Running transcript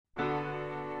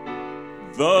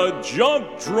The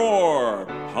Junk Drawer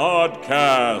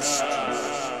Podcast.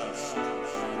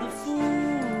 The fool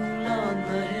on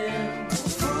the hill.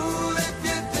 Fool if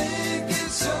you think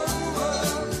it's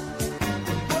over.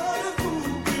 What a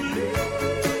fool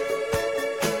believes.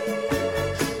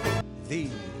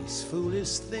 These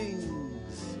foolish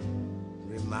things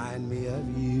remind me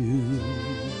of you.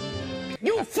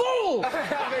 You fool!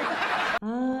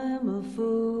 I'm a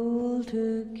fool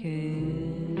to care.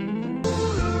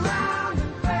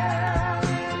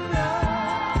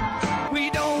 We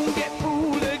don't get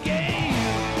fooled again.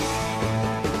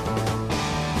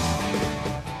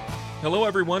 Hello,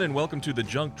 everyone, and welcome to the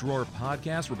Junk Drawer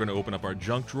Podcast. We're going to open up our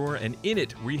junk drawer, and in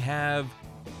it we have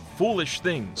foolish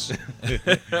things.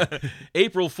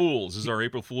 April Fools is our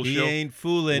April Fool's show. We ain't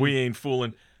fooling. We ain't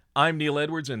fooling. I'm Neal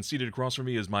Edwards, and seated across from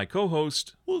me is my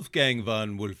co-host, Wolfgang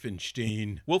von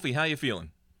Wolfenstein. Wolfie. How you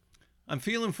feeling? I'm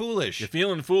feeling foolish. You're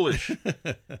feeling foolish.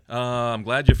 I'm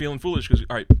glad you're feeling foolish. Because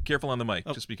all right, careful on the mic.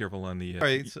 Just be careful on the. All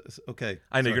right, okay.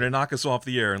 I know Sorry. you're going to knock us off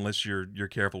the air unless you're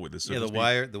careful with this. So Yeah, to the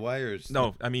speak. wires.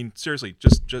 No, I mean seriously,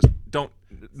 just don't.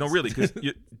 No, really, because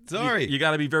you. Sorry. You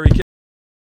got to be very careful.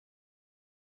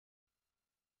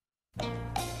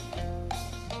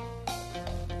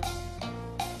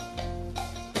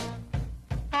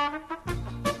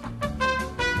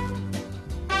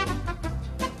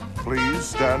 Please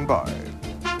stand by.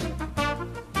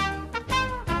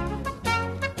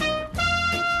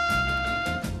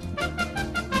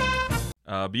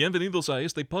 Bienvenidos a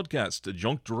este podcast,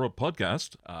 Junk Drawer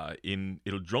Podcast. En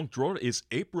el Junk Drawer es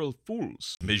April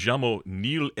Fools. Me llamo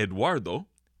Neal Eduardo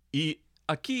y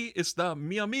aquí está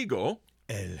mi amigo.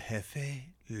 El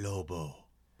jefe Lobo.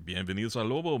 Bienvenidos a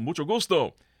Lobo, mucho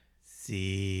gusto.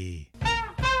 Sí.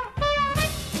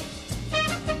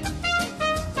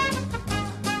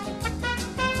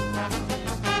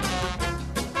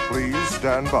 Please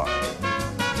stand by.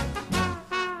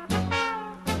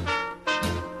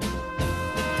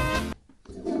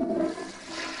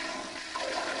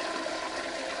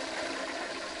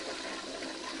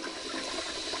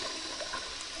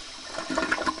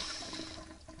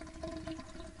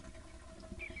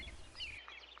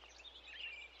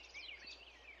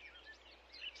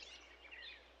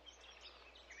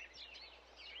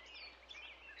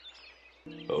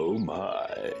 Oh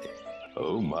my.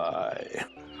 Oh my.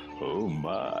 Oh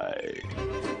my.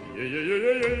 Yeah, yeah, yeah,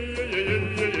 yeah, yeah, yeah, yeah,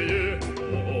 yeah, yeah, yeah.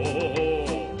 Oh, oh,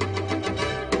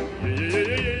 oh. Yeah, yeah,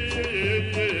 yeah, yeah, yeah,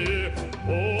 yeah, yeah.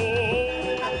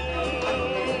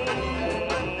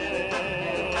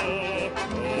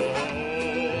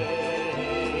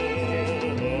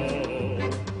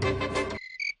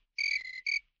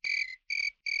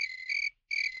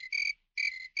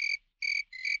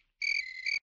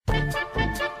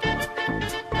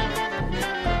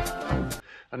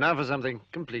 And now for something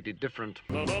completely different.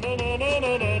 Oh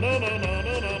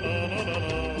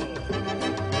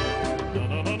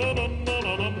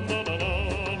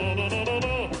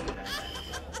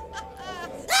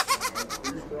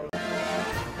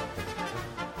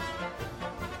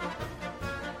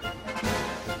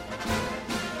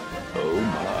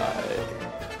my.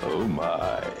 Oh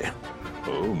my.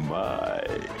 Oh my.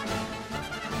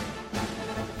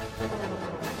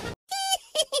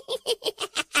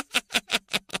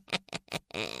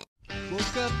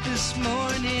 Woke up this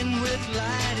morning with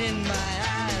light in my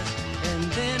eyes, and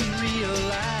then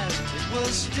realized it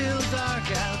was still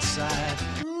dark outside.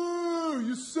 Ooh,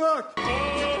 you suck.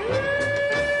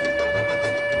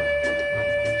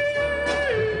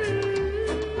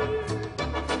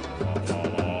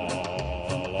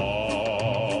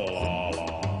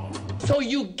 So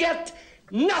you get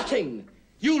nothing.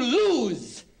 You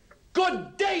lose.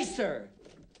 Good day, sir.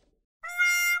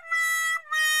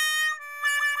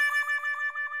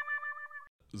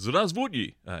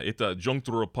 Здравствуйте. Это Junk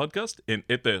Drawer Podcast, и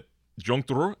это Junk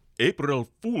Drawer April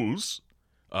Fools.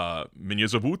 Меня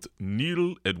зовут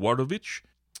Neal Эдуардович.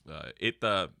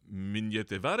 Это меня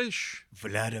товарищ.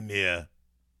 Владимир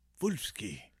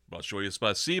Wolfski. Большое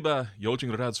спасибо. Я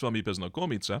очень рад с вами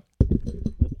познакомиться.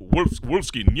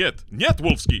 Wolfski, нет. Нет,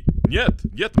 Wolfski. Нет,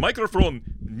 микрофон.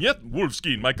 Нет,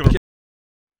 Wolfski, микрофон.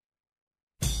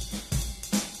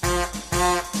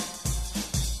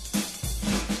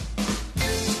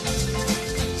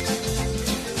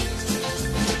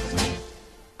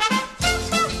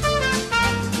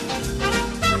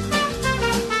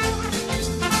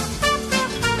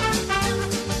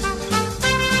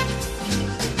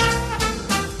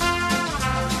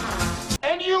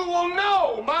 And you will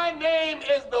know my name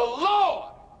is the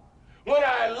Lord when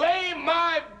I lay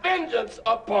my vengeance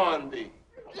upon thee.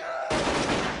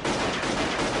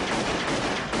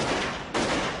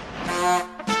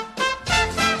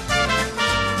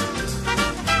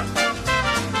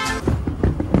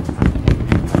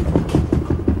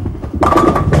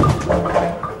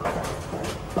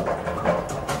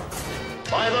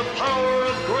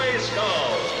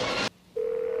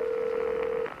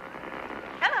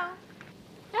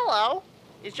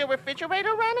 Is your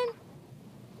refrigerator running?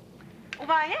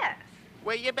 Why, yes.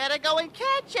 Well, you better go and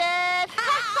catch it.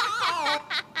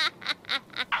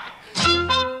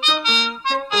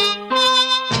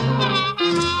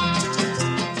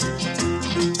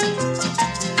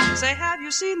 Say, have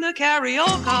you seen the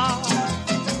carioca?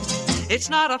 It's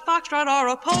not a foxtrot or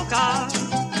a polka.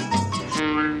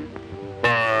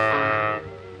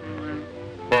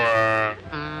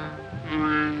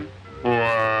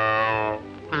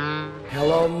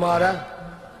 Hello, mother.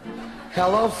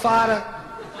 Hello, father.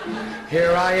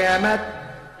 Here I am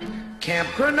at Camp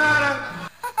Granada.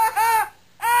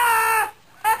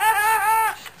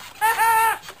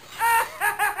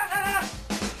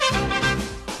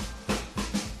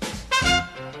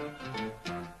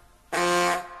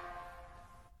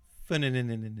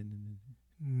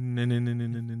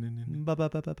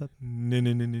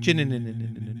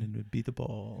 Beat the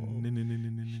ball.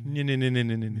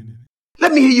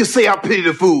 Let me hear you say I pity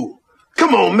the fool.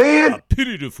 Come on, man. I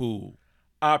pity the fool.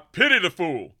 I pity the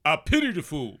fool. I pity the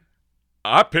fool.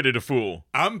 I pity the fool.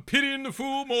 I'm pitying the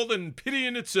fool more than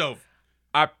pitying itself.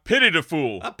 I pity the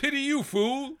fool. I pity you,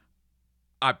 fool.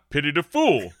 I pity the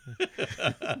fool.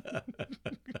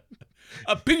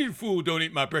 A pity the fool don't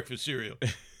eat my breakfast cereal.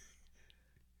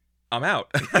 I'm out.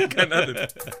 I got nothing.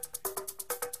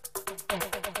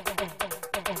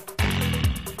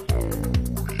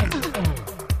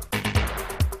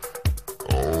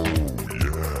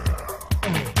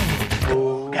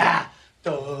 Toga,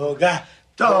 toga,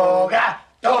 toga,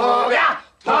 toga,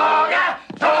 toga,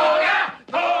 toga,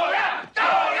 toga,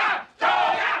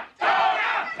 toga,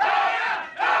 toga,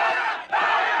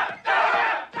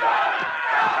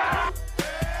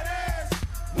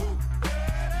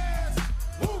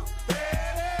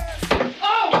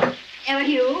 Oh!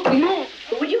 Hugh,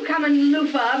 would you come and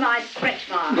loofah my stretch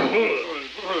mark?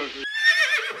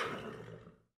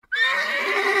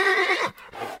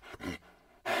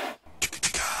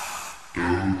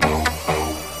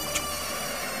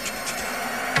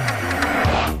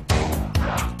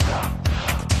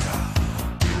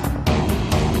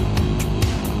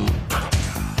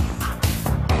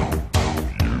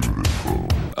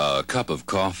 A cup of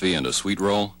coffee and a sweet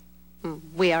roll?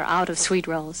 We are out of sweet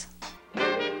rolls.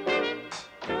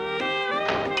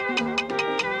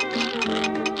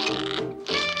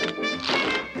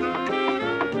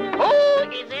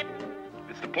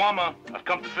 Plumber, I've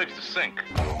come to fix the sink.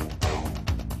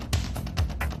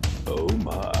 Oh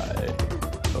my.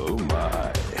 Oh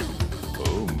my.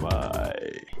 Oh my.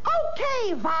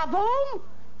 Okay, Vavoom,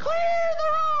 clear the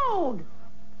road.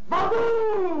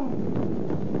 Vavoom!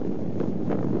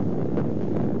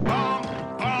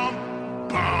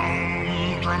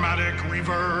 Dramatic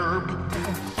reverb.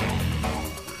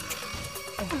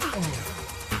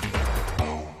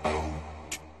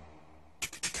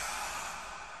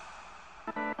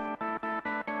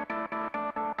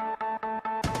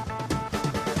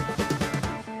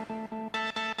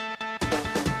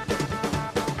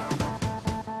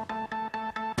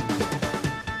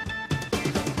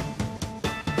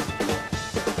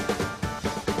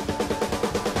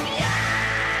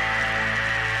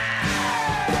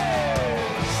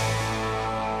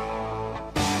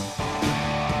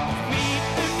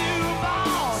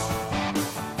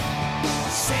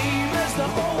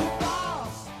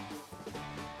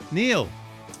 Neal.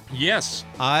 Yes.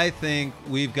 I think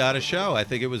we've got a show. I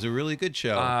think it was a really good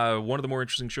show. One of the more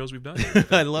interesting shows we've done.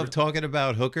 I love talking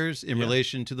about hookers in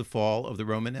relation to the fall of the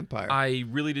Roman Empire. I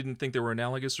really didn't think they were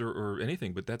analogous or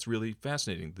anything, but that's really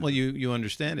fascinating. Well, you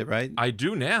understand it, right? I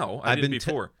do now. I didn't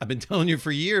before. I've been telling you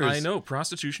for years. I know.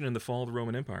 Prostitution and the fall of the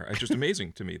Roman Empire. It's just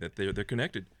amazing to me that they're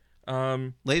connected.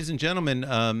 Ladies and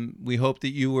gentlemen, we hope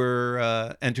that you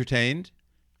were entertained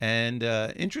and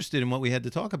interested in what we had to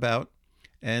talk about.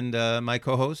 And my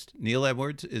co-host, Neal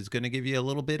Edwards, is going to give you a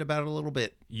little bit about a little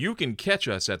bit. You can catch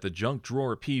us at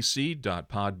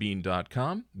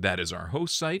thejunkdrawerpc.podbean.com. That is our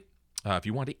host site. If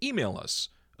you want to email us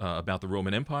about the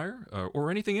Roman Empire or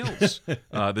anything else,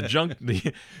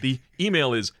 the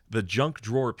email is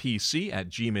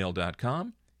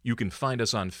thejunkdrawerpc@gmail.com. You can find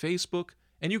us on Facebook,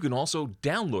 and you can also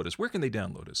download us. Where can they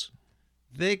download us?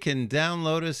 They can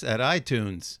download us at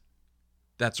iTunes.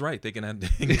 That's right. They can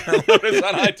download us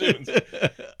on iTunes.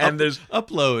 And there's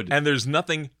upload. And there's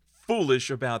nothing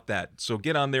foolish about that. So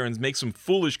get on there and make some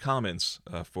foolish comments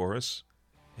for us,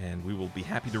 and we will be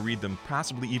happy to read them,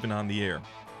 possibly even on the air.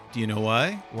 Do you know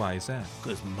why? Why is that?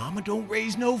 Because Mama don't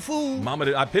raise no fool.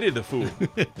 I pity the fool.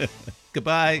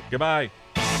 Goodbye. Goodbye.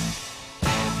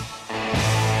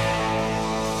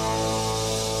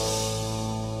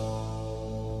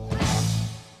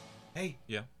 Hey.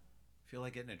 Yeah. Feel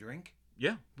like getting a drink?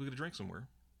 Yeah, we're going to drink somewhere.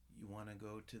 You want to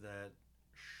go to that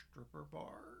stripper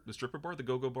bar? The stripper bar, the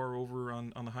go-go bar over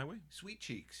on the highway? Sweet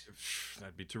Cheeks.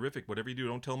 That'd be terrific. Whatever you do,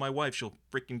 don't tell my wife. She'll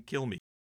freaking kill me.